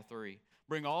 Malachi 3.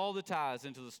 Bring all the tithes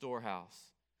into the storehouse,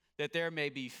 that there may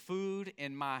be food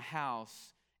in my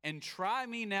house, and try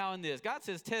me now in this. God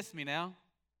says, test me now.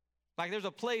 Like there's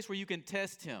a place where you can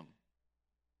test Him.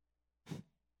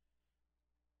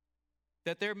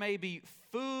 That there may be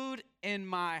food in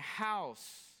my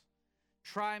house.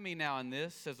 Try me now in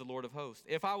this, says the Lord of hosts.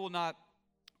 If I will not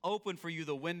open for you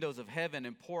the windows of heaven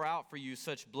and pour out for you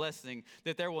such blessing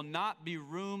that there will not be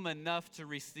room enough to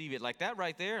receive it. Like that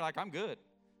right there, like I'm good.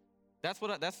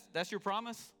 That's your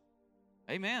promise?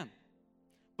 Amen.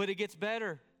 But it gets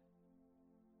better.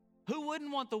 Who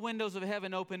wouldn't want the windows of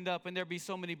heaven opened up and there be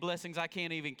so many blessings I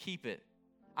can't even keep it?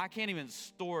 I can't even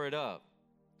store it up.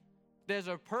 There's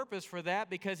a purpose for that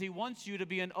because He wants you to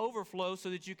be an overflow so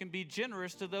that you can be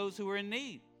generous to those who are in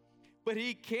need. But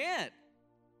He can't.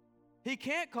 He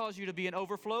can't cause you to be an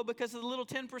overflow because of the little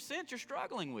 10% you're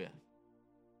struggling with.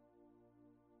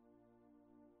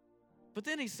 But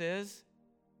then He says,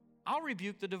 I'll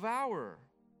rebuke the devourer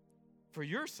for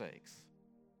your sakes,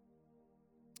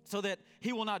 so that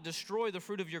he will not destroy the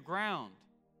fruit of your ground.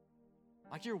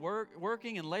 Like you're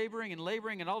working and laboring,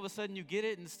 and all of a sudden you get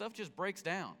it and stuff just breaks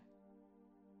down.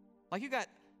 Like you got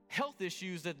health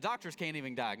issues that doctors can't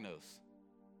even diagnose.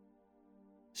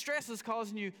 Stress is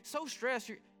causing you so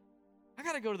stressed. I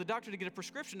got to go to the doctor to get a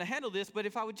prescription to handle this, but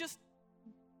if I would just...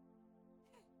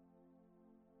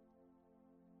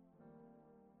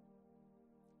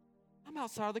 I'm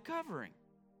outside of the covering.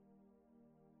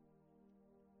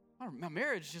 My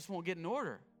marriage just won't get in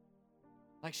order.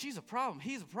 Like she's a problem,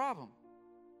 he's a problem.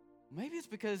 Maybe it's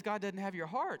because God doesn't have your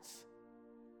hearts.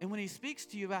 And when He speaks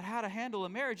to you about how to handle a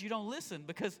marriage, you don't listen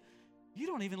because you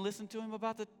don't even listen to Him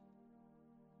about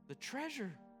the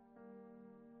treasure.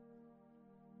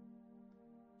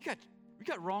 You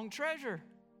got wrong treasure.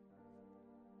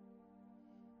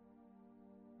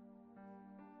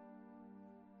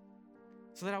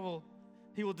 so that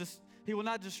he will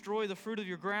not destroy the fruit of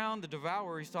your ground, the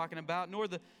devourer he's talking about, nor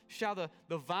shall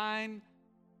the vine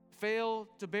fail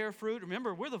to bear fruit.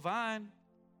 Remember, we're the vine,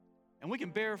 and we can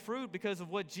bear fruit because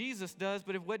of what Jesus does,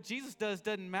 but if what Jesus does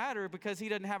doesn't matter because he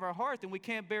doesn't have our heart, then we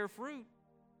can't bear fruit.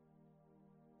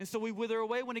 And so we wither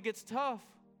away when it gets tough.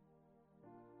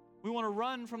 We want to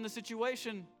run from the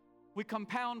situation. We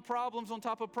compound problems on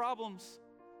top of problems.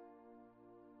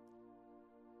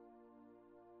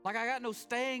 Like I got no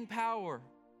staying power.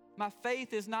 My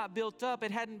faith is not built up.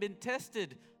 It hadn't been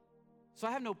tested. So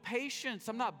I have no patience.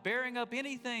 I'm not bearing up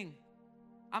anything.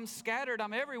 I'm scattered.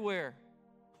 I'm everywhere.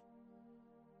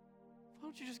 Why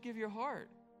don't you just give your heart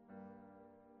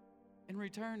and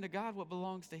return to God what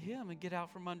belongs to him and get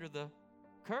out from under the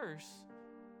curse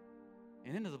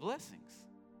and into the blessings?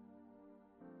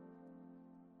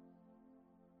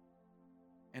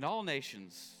 And all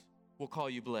nations will call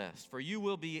you blessed, for you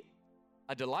will be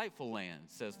a delightful land,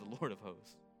 says the Lord of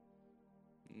hosts.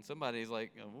 And somebody's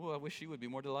like, oh, I wish she would be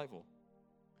more delightful.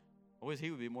 I wish he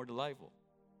would be more delightful,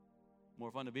 more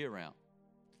fun to be around.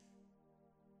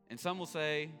 And some will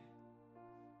say,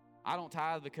 I don't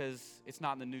tithe because it's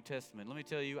not in the New Testament. Let me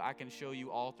tell you, I can show you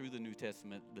all through the New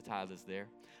Testament the tithe is there.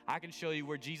 I can show you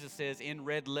where Jesus says in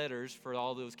red letters for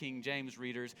all those King James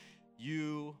readers,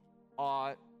 you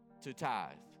ought to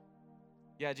tithe.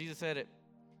 Yeah, Jesus said it.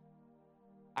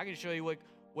 I can show you what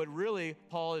really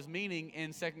Paul is meaning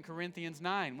in 2 Corinthians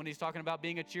 9 when he's talking about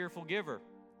being a cheerful giver,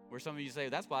 where some of you say,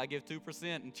 that's why I give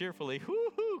 2% and cheerfully,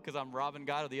 whoo-hoo, because I'm robbing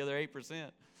God of the other 8%.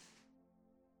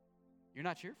 You're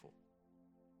not cheerful.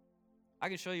 I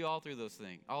can show you all through those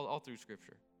things, all through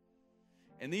Scripture.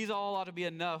 And these all ought to be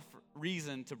enough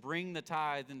reason to bring the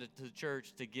tithe into the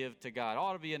church to give to God.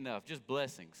 Ought to be enough, just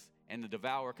blessings. And the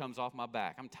devourer comes off my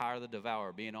back. I'm tired of the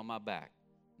devourer being on my back.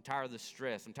 I'm tired of the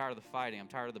stress. I'm tired of the fighting. I'm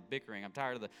tired of the bickering. I'm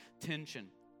tired of the tension.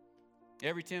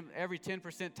 Every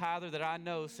 10% tither that I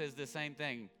know says the same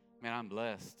thing. Man, I'm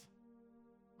blessed.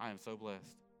 I am so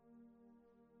blessed.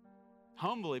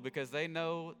 Humbly, because they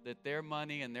know that their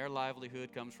money and their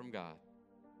livelihood comes from God.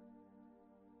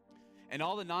 And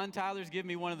all the non-tithers give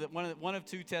me one of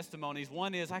two testimonies.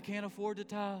 One is, I can't afford to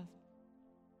tithe.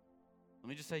 Let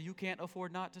me just say, you can't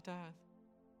afford not to tithe.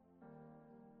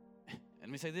 And let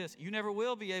me say this, you never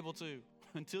will be able to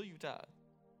until you tithe.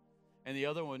 And the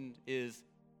other one is,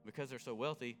 because they're so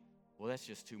wealthy, well, that's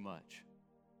just too much.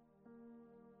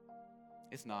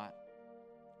 It's not.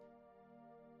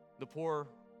 The poor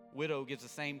widow gives the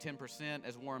same 10%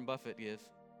 as Warren Buffett gives.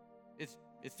 It's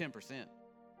 10%.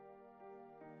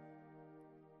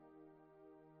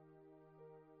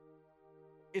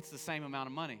 It's the same amount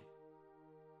of money.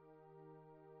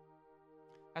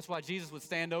 That's why Jesus would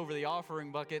stand over the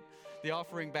offering bucket, the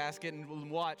offering basket, and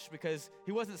watch, because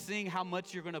he wasn't seeing how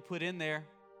much you're going to put in there.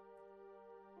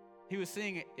 He was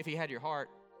seeing if he had your heart.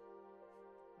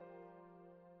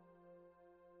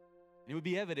 It would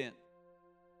be evident.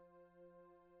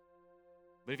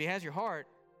 But if he has your heart,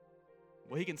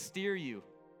 well, he can steer you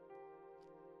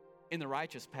in the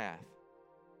righteous path.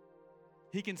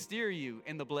 He can steer you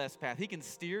in the blessed path. He can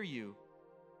steer you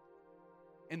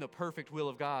in the perfect will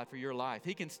of God for your life.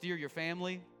 He can steer your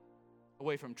family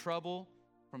away from trouble,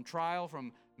 from trial,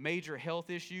 from major health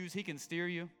issues. He can steer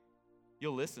you.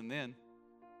 You'll listen then.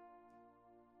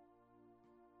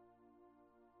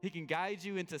 He can guide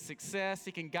you into success.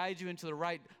 He can guide you into the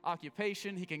right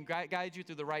occupation. He can guide you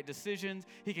through the right decisions.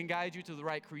 He can guide you through the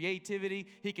right creativity.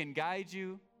 He can guide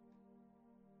you.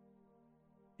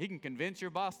 He can convince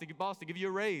your boss to give you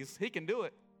a raise. He can do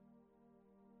it.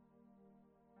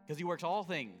 Because he works all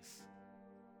things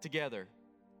together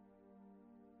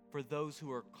for those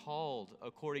who are called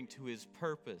according to his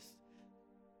purpose.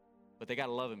 But they got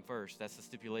to love him first. That's the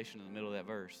stipulation in the middle of that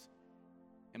verse.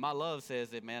 And my love says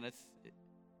that, man, this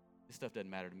stuff doesn't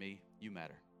matter to me. You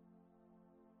matter.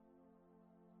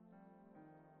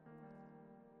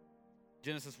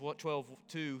 Genesis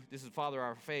 12:2, this is the father of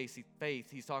our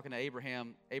faith. He's talking to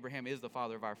Abraham. Abraham is the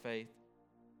father of our faith.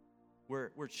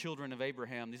 We're children of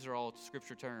Abraham. These are all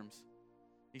scripture terms.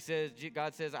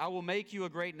 God says, I will make you a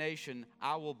great nation.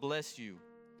 I will bless you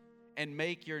and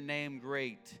make your name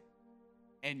great,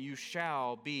 and you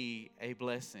shall be a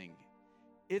blessing.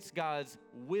 It's God's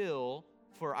will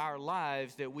for our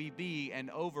lives that we be an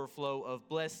overflow of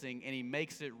blessing, and he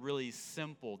makes it really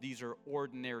simple. These are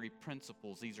ordinary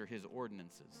principles. These are his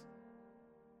ordinances.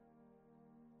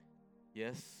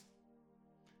 Yes,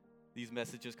 these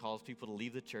messages cause people to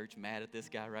leave the church mad at this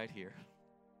guy right here.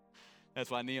 That's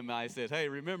why Nehemiah said, hey,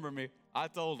 remember me. I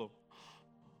told them.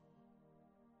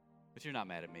 But you're not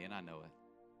mad at me, and I know it.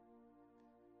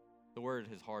 The word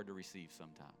is hard to receive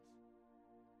sometimes.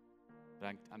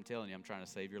 But I'm telling you, I'm trying to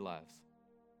save your lives.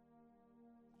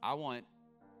 I want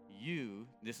you,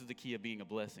 this is the key of being a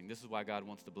blessing. This is why God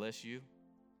wants to bless you.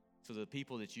 So the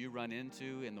people that you run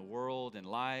into in the world and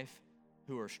life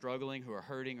who are struggling, who are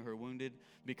hurting, who are wounded,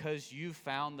 because you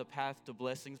found the path to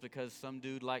blessings, because some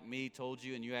dude like me told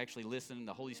you and you actually listened and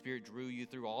the Holy Spirit drew you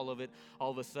through all of it,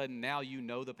 all of a sudden now you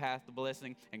know the path to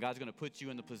blessing, and God's going to put you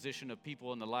in the position of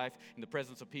people in the life, in the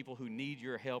presence of people who need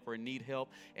your help or need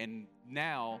help. And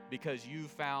now, because you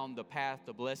found the path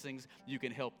to blessings, you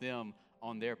can help them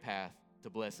on their path to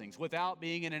blessings without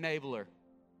being an enabler.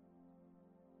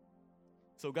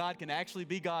 So God can actually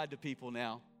be God to people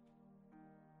now.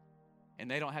 And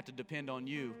they don't have to depend on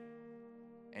you.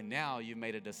 And now you've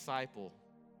made a disciple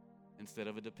instead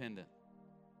of a dependent.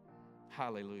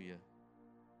 Hallelujah.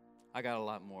 I got a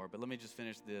lot more, but let me just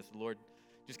finish this. The Lord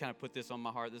just kind of put this on my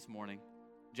heart this morning.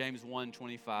 James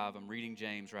 1:25. I'm reading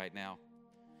James right now.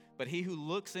 But he who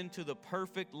looks into the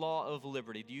perfect law of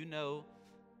liberty. Do you know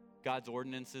God's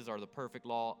ordinances are the perfect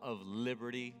law of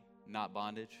liberty, not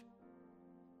bondage?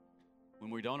 When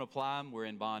we don't apply them, we're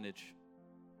in bondage.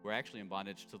 We're actually in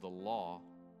bondage to the law.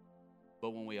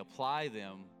 But when we apply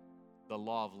them, the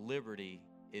law of liberty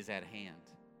is at hand.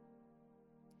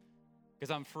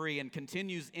 Because I'm free, and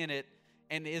continues in it,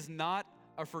 and is not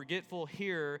a forgetful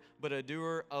hearer, but a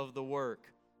doer of the work.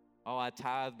 Oh, I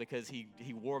tithe because he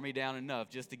wore me down enough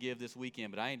just to give this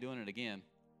weekend, but I ain't doing it again.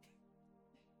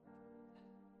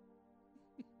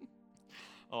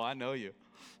 Oh, I know you.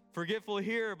 Forgetful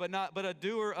hearer, not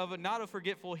a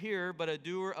forgetful hearer, but a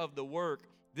doer of the work.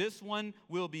 This one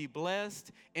will be blessed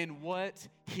in what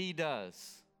he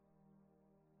does.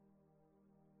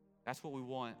 That's what we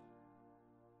want.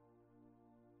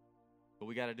 But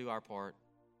we got to do our part.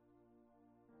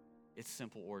 It's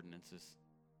simple ordinances.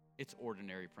 It's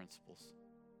ordinary principles.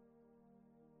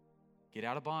 Get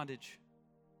out of bondage.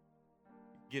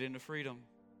 Get into freedom.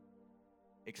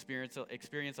 Experience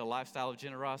a lifestyle of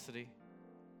generosity,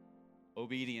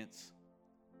 obedience,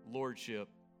 lordship.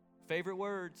 Favorite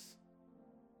words.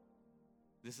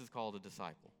 This is called a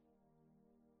disciple.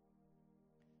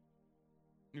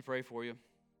 Let me pray for you.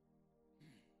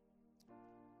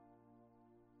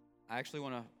 I actually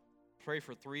want to pray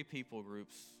for 3 people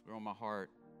groups that are on my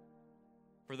heart.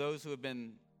 For those who have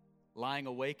been lying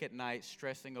awake at night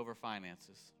stressing over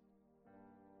finances.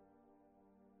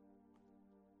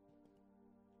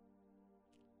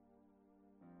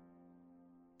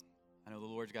 I know the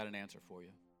Lord's got an answer for you.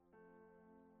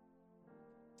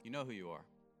 You know who you are.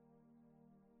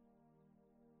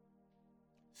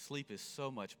 Sleep is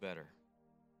so much better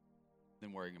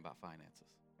than worrying about finances.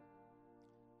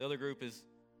 The other group is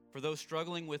for those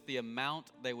struggling with the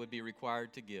amount they would be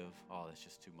required to give. Oh, that's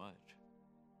just too much.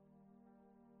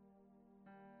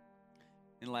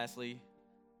 And lastly,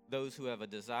 those who have a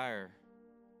desire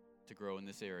to grow in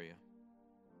this area.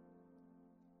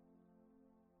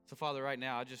 So, Father, right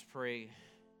now, I just pray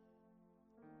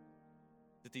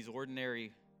that these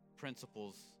ordinary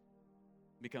principles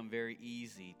become very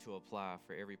easy to apply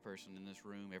for every person in this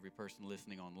room, every person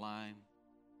listening online.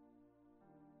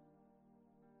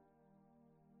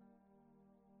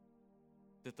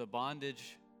 That the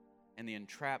bondage and the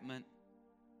entrapment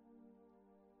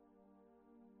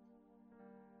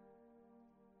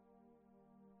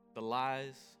the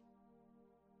lies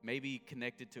may be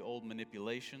connected to old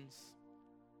manipulations,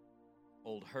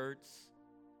 old hurts,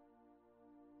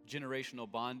 generational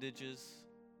bondages,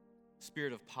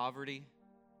 spirit of poverty.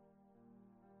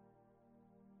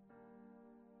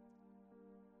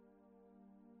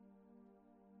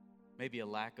 Maybe a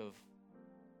lack of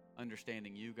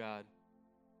understanding you, God,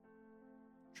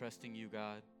 trusting you,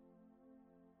 God.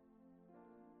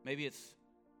 Maybe it's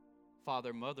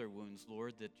father-mother wounds,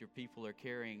 Lord, that your people are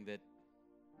carrying, that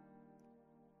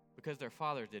because their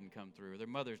fathers didn't come through, their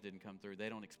mothers didn't come through, they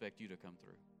don't expect you to come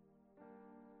through.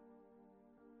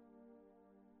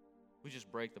 We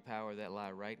just break the power of that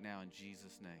lie right now in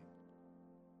Jesus' name.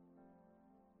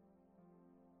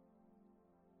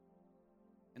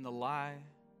 And the lie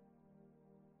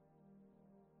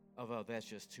of, oh, that's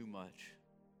just too much.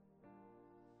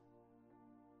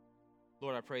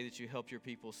 Lord, I pray that you help your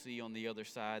people see on the other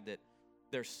side that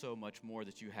there's so much more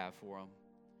that you have for them.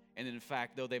 And in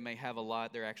fact, though they may have a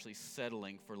lot, they're actually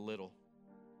settling for little.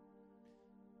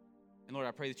 And Lord,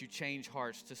 I pray that you change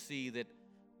hearts to see that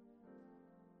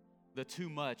the too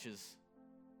much is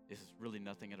really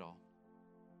nothing at all.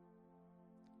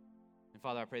 And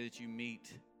Father, I pray that you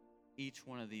meet each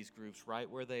one of these groups right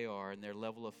where they are in their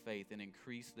level of faith and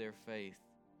increase their faith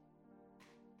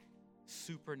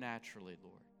supernaturally,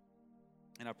 Lord.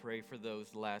 And I pray for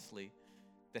those, lastly,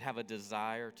 that have a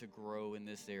desire to grow in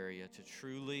this area, to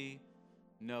truly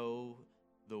know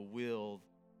the will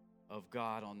of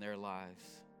God on their lives.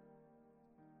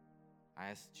 I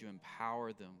ask that you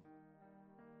empower them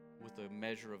with a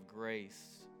measure of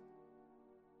grace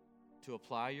to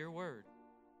apply your word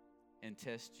and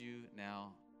test you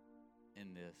now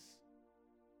in this.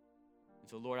 And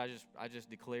so, Lord, I just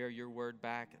declare your word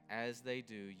back. As they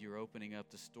do, you're opening up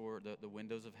the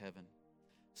windows of heaven.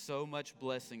 So much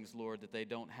blessings, Lord, that they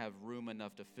don't have room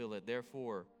enough to fill it.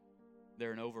 Therefore,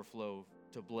 they're an overflow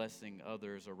to blessing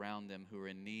others around them who are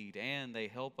in need, and they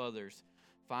help others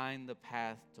find the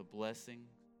path to blessing.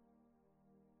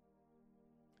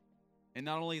 And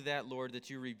not only that, Lord, that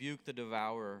you rebuke the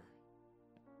devourer.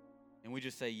 And we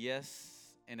just say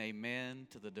yes and amen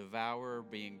to the devourer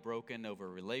being broken over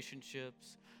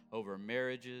relationships, over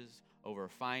marriages, over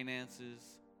finances,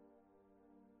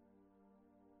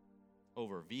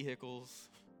 over vehicles,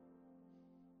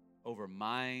 over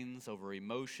minds, over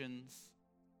emotions,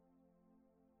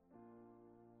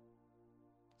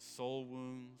 soul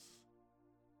wounds.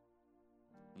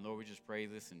 And Lord, we just pray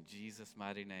this in Jesus'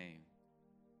 mighty name.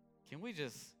 Can we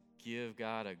just give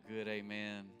God a good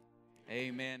amen?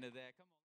 Amen to that. Come on.